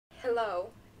Hello,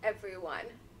 everyone.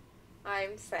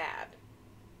 I'm sad.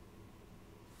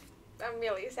 I'm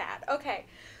really sad. Okay,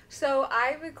 so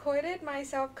I recorded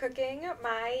myself cooking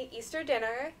my Easter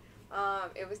dinner.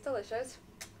 It was delicious.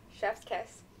 Chef's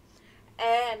kiss.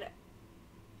 And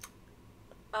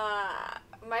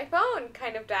my phone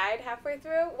kind of died halfway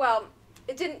through. Well,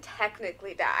 it didn't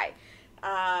technically die.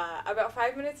 About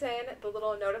 5 minutes in, the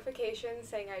little notification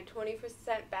saying I had 20%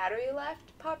 battery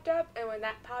left popped up, and when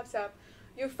that pops up,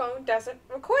 your phone doesn't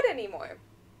record anymore.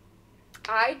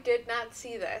 I did not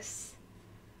see this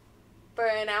for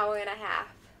an hour and a half.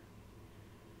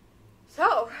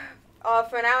 So,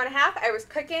 for an hour and a half, I was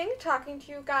cooking, talking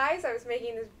to you guys. I was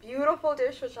making this beautiful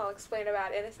dish, which I'll explain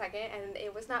about in a second, and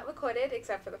it was not recorded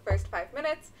except for the first 5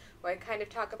 minutes, where I kind of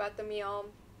talk about the meal,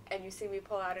 and you see me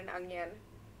pull out an onion.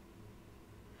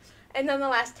 And then the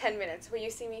last 10 minutes, where you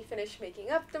see me finish making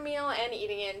up the meal and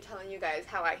eating it and telling you guys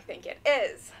how I think it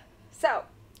is. So,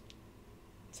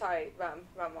 sorry, Rum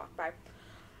walked by.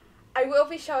 I will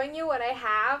be showing you what I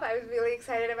have. I was really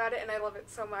excited about it, and I love it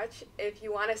so much. If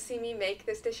you want to see me make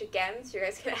this dish again, so you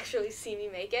guys can actually see me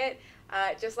make it,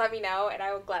 just let me know, and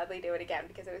I will gladly do it again,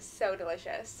 because it was so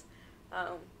delicious.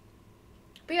 But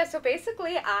yeah, so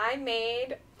basically, I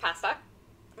made pasta.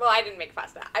 Well, I didn't make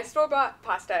pasta. I store-bought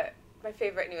pasta, my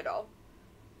favorite noodle.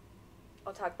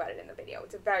 I'll talk about it in the video.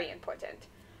 It's very important.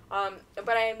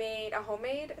 But I made a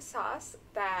homemade sauce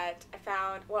that I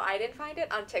found, well, I didn't find it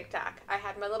on TikTok. I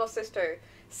had my little sister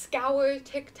scour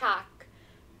TikTok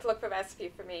to look for a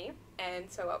recipe for me. And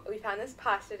so we found this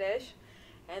pasta dish.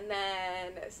 And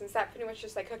then, since that pretty much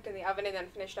just like cooked in the oven and then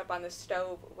finished up on the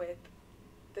stove with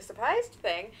the surprise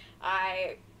thing,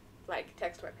 I like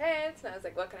texted my parents and I was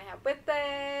like, what can I have with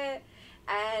it?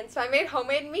 And so I made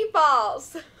homemade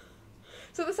meatballs.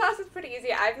 So the sauce is pretty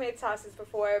easy. I've made sauces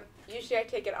before. Usually I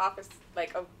take it off as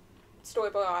like a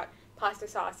store-bought pasta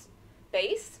sauce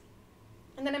base,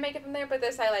 and then I make it from there. But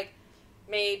this I like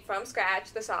made from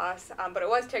scratch, the sauce, but it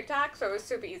was TikTok, so it was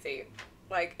super easy.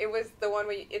 Like, it was the one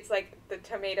where it's like the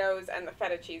tomatoes and the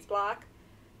feta cheese block,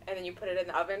 and then you put it in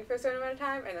the oven for a certain amount of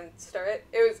time and then stir it.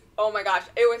 It was, oh my gosh,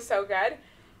 it was so good.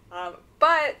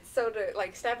 But so to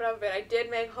like step it up a bit, I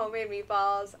did make homemade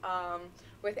meatballs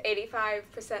with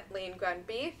 85% lean ground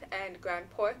beef and ground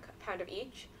pork, a pound of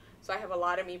each. So I have a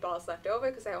lot of meatballs left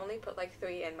over because I only put like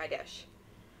 3 in my dish.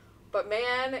 But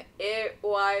man, it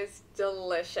was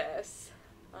delicious.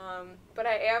 But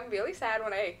I am really sad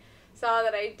when I saw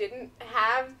that I didn't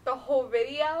have the whole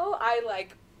video. I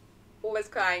like was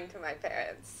crying to my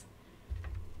parents.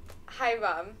 Hi,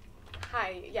 Mom.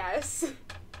 Hi, yes.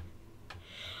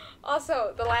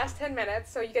 Also, the last 10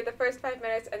 minutes, so you get the first 5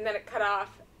 minutes and then it cut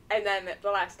off, and then the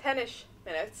last 10-ish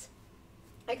minutes,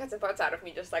 I cut some parts out of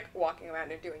me just like walking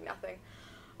around and doing nothing.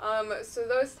 So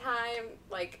those time,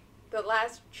 like the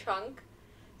last chunk,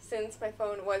 since my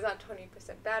phone was on 20%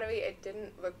 battery, it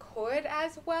didn't record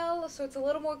as well, so it's a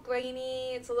little more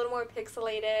grainy, it's a little more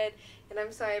pixelated, and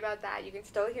I'm sorry about that. You can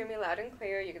still hear me loud and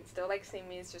clear, you can still like see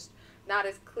me, it's just not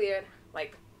as clear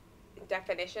like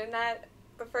definition that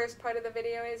the first part of the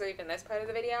video is, or even this part of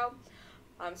the video.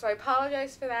 So I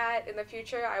apologize for that. In the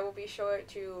future, I will be sure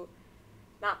to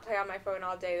not play on my phone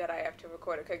all day that I have to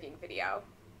record a cooking video.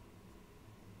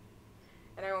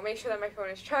 And I will make sure that my phone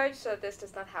is charged so that this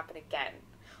does not happen again.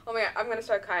 Oh my god, I'm gonna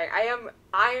start crying. I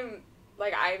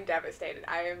am devastated.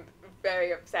 I am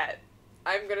very upset.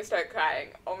 I'm gonna start crying.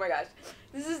 Oh my gosh.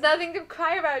 This is nothing to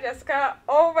cry about, Jessica.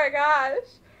 Oh my gosh.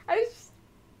 I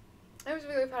was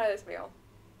really proud of this meal.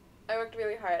 I worked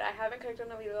really hard. I haven't cooked in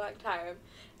a really long time.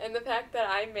 And the fact that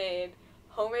I made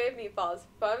homemade meatballs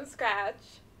from scratch,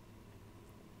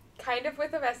 kind of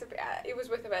with a recipe. It was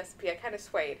with a recipe. I kind of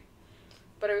swayed.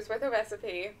 But it was with a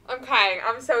recipe. I'm crying.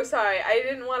 I'm so sorry. I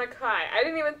didn't want to cry. I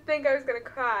didn't even think I was going to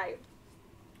cry.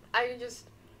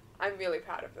 I'm really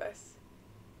proud of this.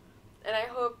 And I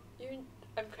hope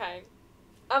I'm crying.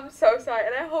 I'm so sorry.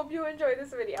 And I hope you enjoy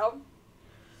this video.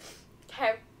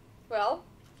 Okay. Well,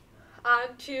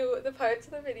 on to the parts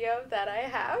of the video that I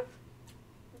have.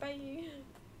 Bye.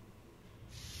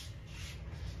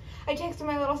 I texted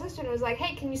my little sister and was like,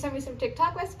 hey, can you send me some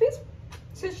TikTok recipes?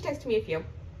 So she texted me a few.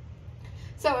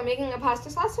 So I'm making a pasta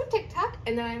sauce from TikTok,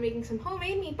 and then I'm making some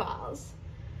homemade meatballs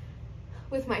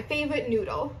with my favorite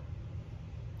noodle.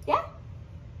 Yeah?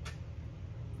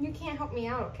 You can't help me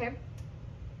out, okay?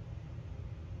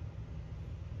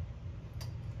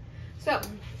 So,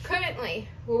 currently,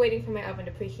 we're waiting for my oven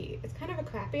to preheat. It's kind of a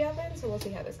crappy oven, so we'll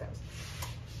see how this goes.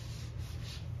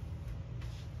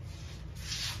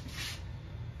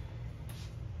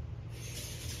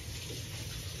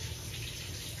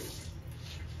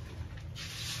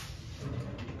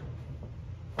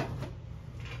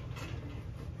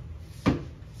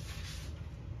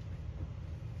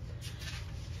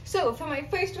 So for my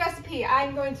first recipe,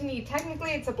 I'm going to need,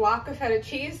 technically it's a block of feta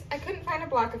cheese. I couldn't find a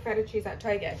block of feta cheese at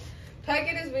Target.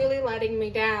 Target is really letting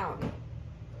me down.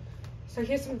 So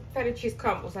here's some feta cheese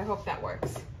crumbles. I hope that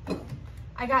works.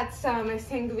 I got some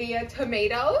sangria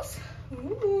tomatoes.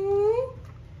 Ooh.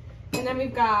 And then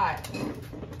we've got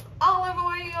olive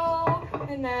oil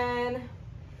and then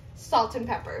salt and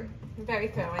pepper. Very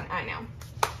filling, I know.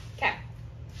 Okay.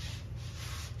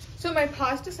 So my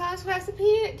pasta sauce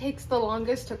recipe takes the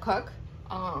longest to cook.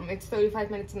 It's 35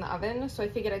 minutes in the oven, so I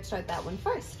figured I'd start that one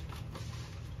first.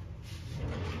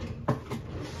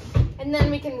 And then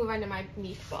we can move on to my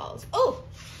meatballs. Oh!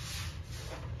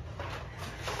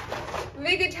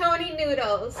 Rigatoni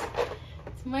noodles.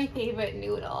 It's my favorite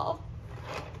noodle.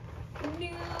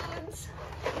 Nudes.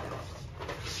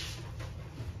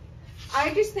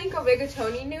 I just think a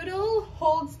rigatoni noodle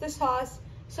holds the sauce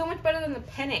so much better than the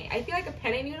penne. I feel like a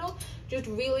penne noodle just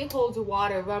really holds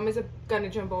water. Rum is gonna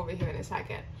jump over here in a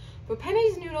second. But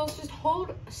penne's noodles just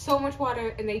hold so much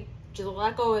water and they just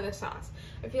let go of the sauce.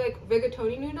 I feel like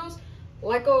rigatoni noodles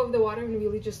let go of the water and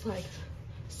really just like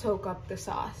soak up the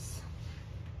sauce.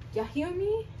 You hear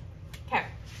me? Okay.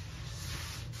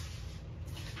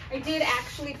 I did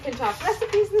actually print off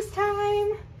recipes this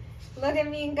time. Look at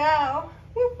me go.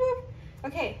 Whoop, whoop.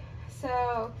 Okay,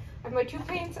 so I have my 2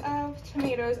 pints of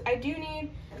tomatoes. I do need,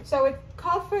 so it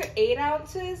called for 8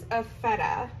 ounces of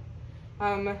feta.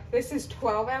 This is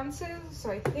 12 ounces, so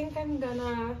I think I'm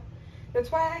gonna,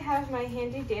 that's why I have my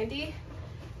handy dandy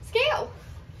scale.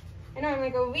 I know I'm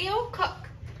like a real cook.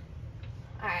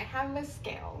 I have a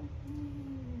scale.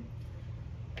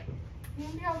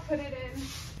 Maybe I'll put it in.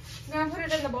 I'm gonna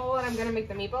put it in the bowl and I'm gonna make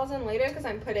the meatballs in later because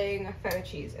I'm putting feta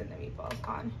cheese in the meatballs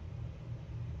on.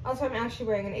 Also, I'm actually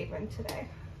wearing an apron today.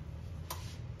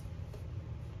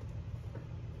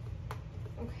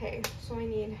 Okay, so I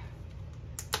need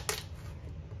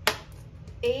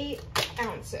 8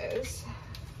 ounces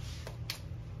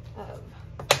of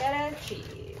feta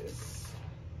cheese.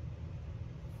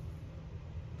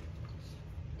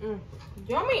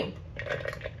 Yummy!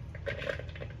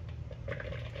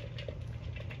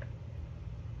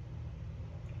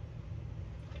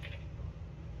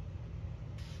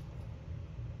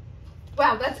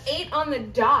 Wow, that's 8 on the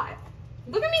dot.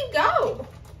 Look at me go!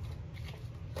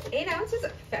 8 ounces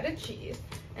of feta cheese.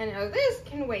 And now this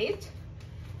can wait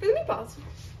for the meatballs.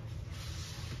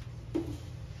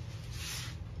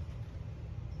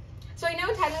 So I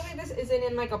know technically this isn't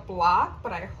in like a block,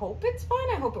 but I hope it's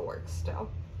fine. I hope it works still.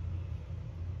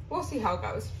 We'll see how it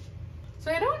goes.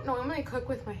 So I don't normally cook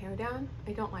with my hair down.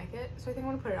 I don't like it. So I think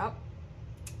I'm gonna put it up.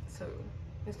 So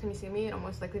next time you see me, it'll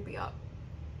most likely be up.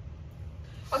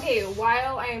 Okay,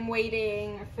 while I am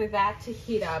waiting for that to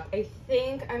heat up, I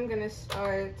think I'm gonna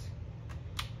start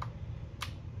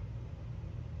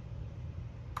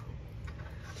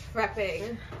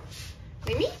prepping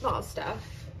my meatball stuff.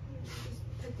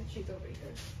 Just put the cheese over here.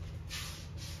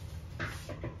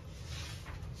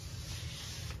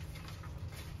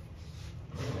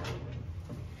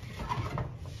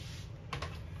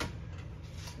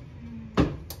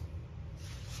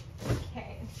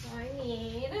 Okay, so I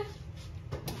need,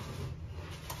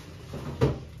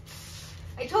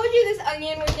 I told you this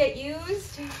onion would get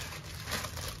used.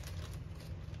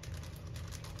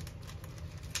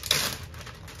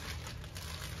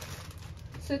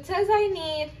 So it says I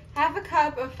need half a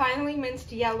cup of finely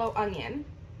minced yellow onion.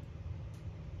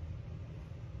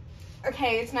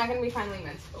 Okay, it's not gonna be finely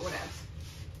minced, but what else?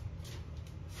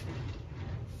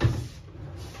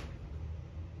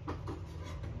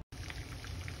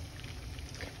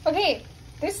 Okay,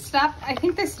 this stopped. I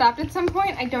think this stopped at some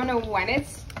point. I don't know when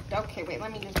it's. Okay, wait,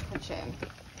 let me just push in.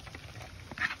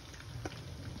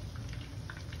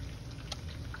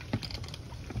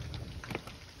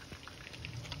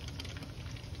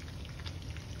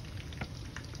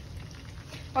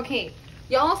 Okay,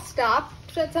 y'all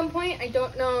stopped at some point. I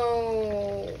don't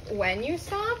know when you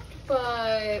stopped,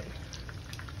 but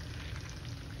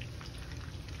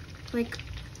like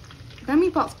that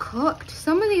meatball's cooked.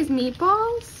 Some of these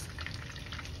meatballs,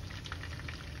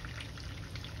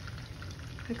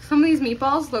 like some of these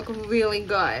meatballs look really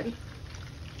good.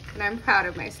 And I'm proud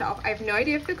of myself. I have no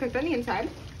idea if they're cooked on the inside.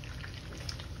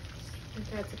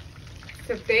 It's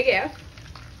a big if.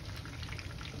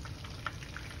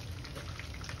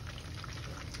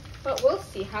 But we'll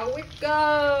see how it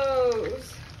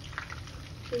goes.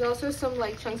 There's also some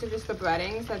like chunks of just the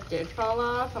breadings that did fall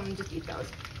off. I'm gonna just eat those.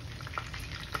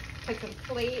 Put some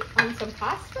plate on some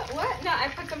pasta. What? No, I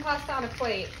put some pasta on a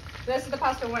plate. The rest of the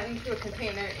pasta went into a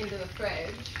container into the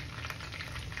fridge.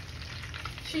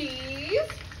 Cheese.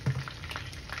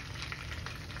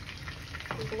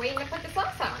 Just waiting to put the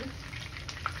sauce on.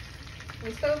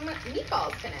 Once those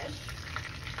meatballs finish.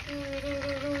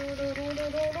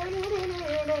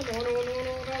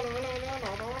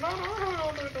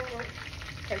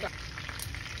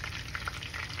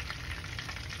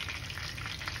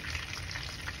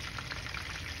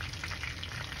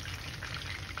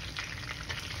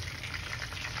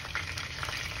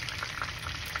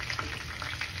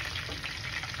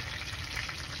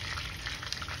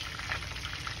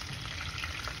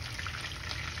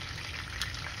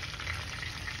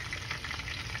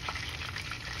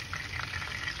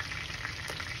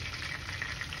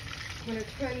 Okay, I'm gonna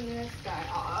turn this guy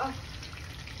off.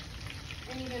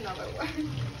 I need another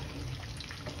one.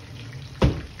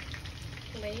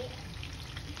 Wait,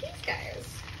 these guys.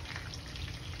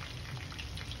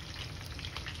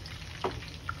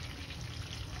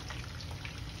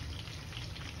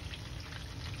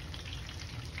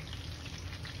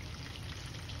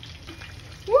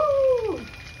 Woo!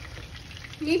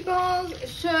 Meatballs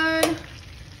should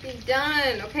be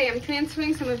done. Okay, I'm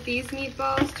transferring some of these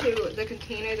meatballs to the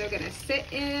container they're gonna sit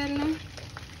in.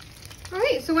 All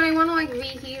right, so when I wanna like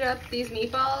reheat up these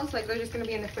meatballs, like they're just gonna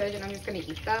be in the fridge and I'm just gonna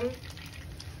eat them.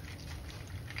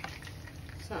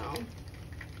 So.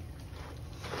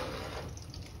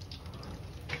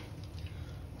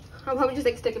 I'll probably just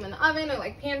like stick them in the oven or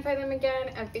like pan fry them again.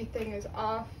 Everything is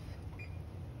off.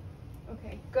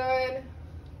 Okay, good.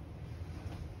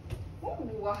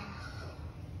 Ooh.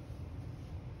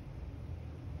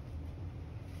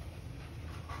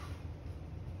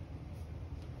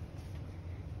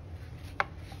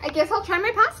 I guess I'll try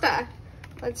my pasta.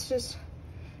 Let's just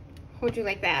hold you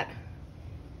like that.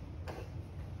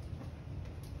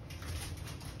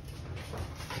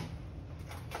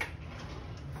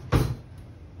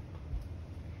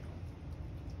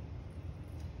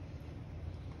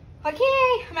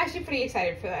 Okay, I'm actually pretty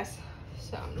excited for this.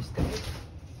 So I'm just gonna,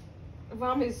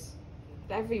 rum is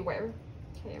everywhere.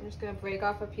 Okay, I'm just gonna break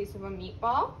off a piece of a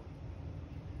meatball.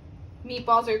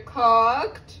 Meatballs are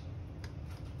cooked.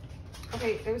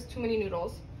 Okay, there was too many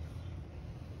noodles.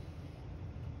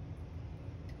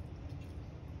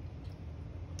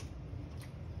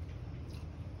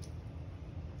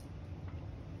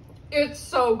 It's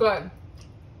so good.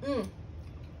 Oh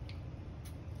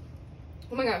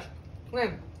my gosh.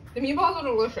 Okay, the meatballs are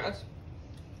delicious.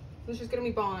 It's just gonna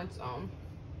be meatball on its own,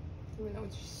 even though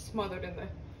it's smothered in the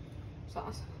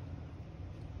sauce.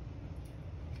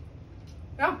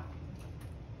 Yeah.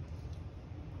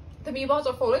 The meatballs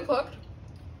are fully cooked.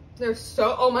 They're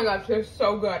so, oh my gosh, they're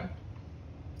so good.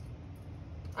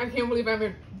 I can't believe I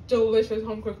made delicious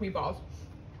home cooked meatballs.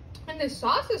 And the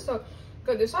sauce is so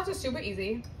good. The sauce is super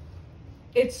easy.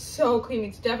 It's so creamy.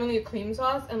 It's definitely a cream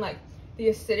sauce, and like the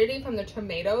acidity from the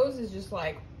tomatoes is just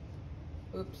like,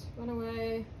 oops, run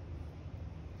away.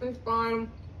 It's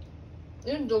fine.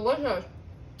 It's delicious.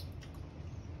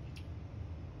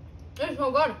 It's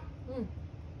so good.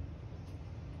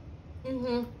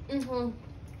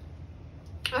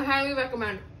 I highly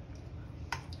recommend.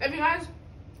 If you guys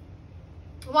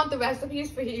want the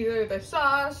recipes for either the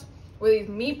sauce or these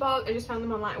meatballs, I just found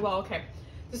them online. Well, okay,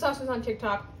 the sauce is on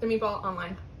TikTok, the meatball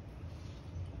online.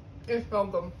 It's so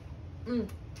good.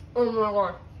 Oh my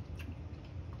god.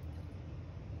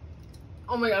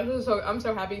 Oh my gosh, this is so, I'm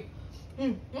so happy.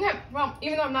 Okay, well,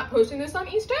 even though I'm not posting this on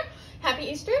Easter, happy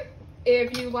Easter.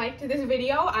 If you liked this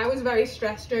video, I was very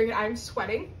stressed during it. I'm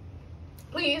sweating.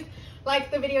 Please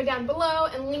like the video down below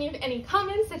and leave any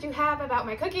comments that you have about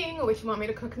my cooking or what you want me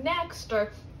to cook next,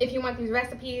 or if you want these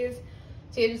recipes.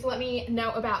 So yeah, just let me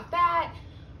know about that.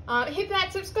 Hit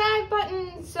that subscribe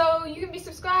button so you can be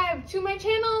subscribed to my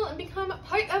channel and become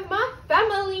part of my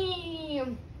family.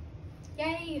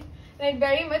 Yay! I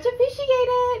very much appreciate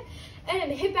it.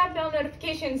 And hit that bell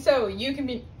notification so you can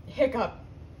be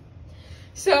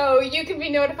so you can be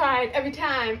notified every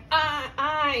time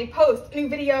I post a new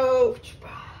video.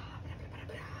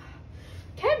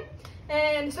 Okay,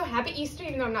 and so happy Easter.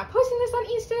 Even though I'm not posting this on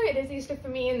Easter, it is Easter for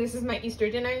me, and this is my Easter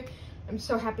dinner. I'm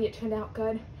so happy it turned out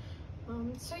good.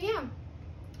 So yeah,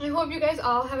 I hope you guys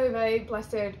all have a very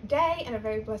blessed day and a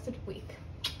very blessed week.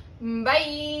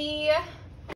 Bye.